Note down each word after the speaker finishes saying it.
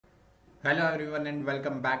Hello everyone and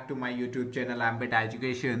welcome back to my YouTube channel embed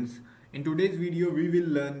Educations. In today's video we will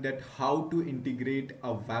learn that how to integrate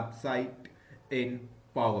a website in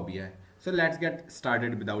Power BI. So let's get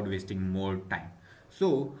started without wasting more time.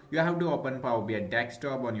 So you have to open Power BI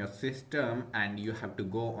desktop on your system and you have to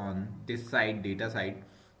go on this side, data side.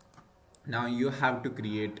 Now you have to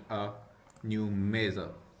create a new measure.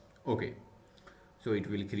 Okay, so it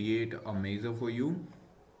will create a measure for you.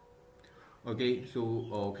 Okay,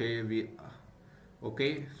 so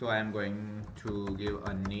so I am going to give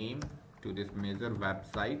a name to this measure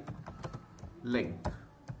website link.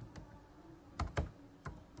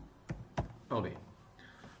 Okay,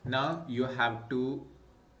 now you have to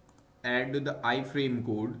add the iframe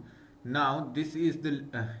code. Now this is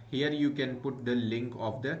the here you can put the link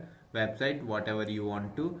of the website whatever you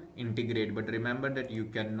want to integrate, but remember that you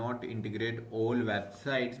cannot integrate all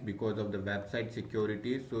websites because of the website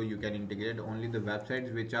security. So you can integrate only the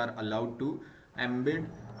websites which are allowed to embed.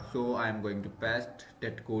 So I am going to paste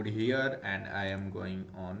that code here and I am going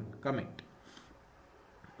on commit.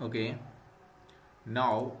 Okay,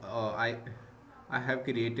 now I have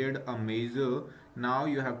created a measure. Now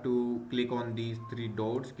you have to click on these three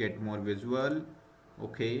dots, get more visual.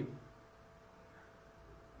 Okay,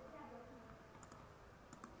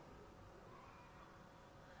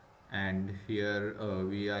 and here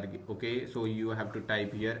we are okay, so you have to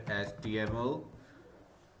type here HTML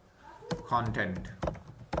content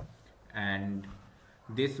and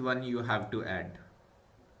this one you have to add.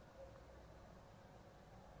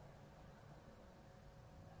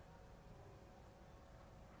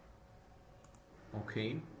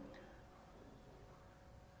 Okay,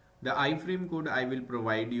 the iframe code I will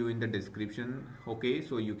provide you in the description. Okay,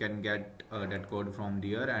 so you can get that code from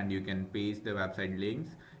there and you can paste the website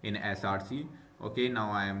links in src. Okay, now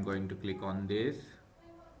I am going to click on this.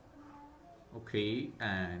 Okay,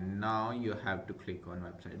 and now you have to click on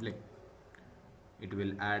website link. It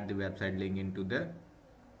will add the website link into the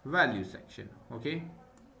value section. Okay,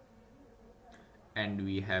 and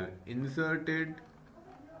we have inserted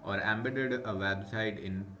or embedded a website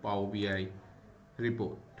in Power BI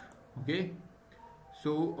report. Okay,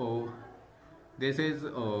 so this is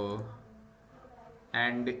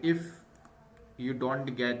and if you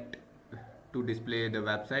don't get to display the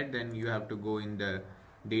website, then you have to go in the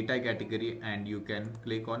data category and you can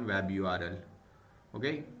click on web URL.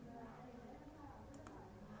 Okay,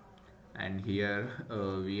 and here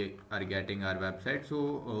we are getting our website.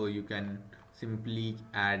 So you can simply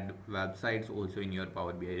add websites also in your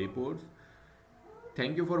Power BI reports.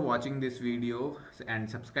 Thank you for watching this video and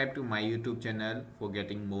subscribe to my YouTube channel for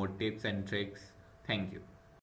getting more tips and tricks. Thank you.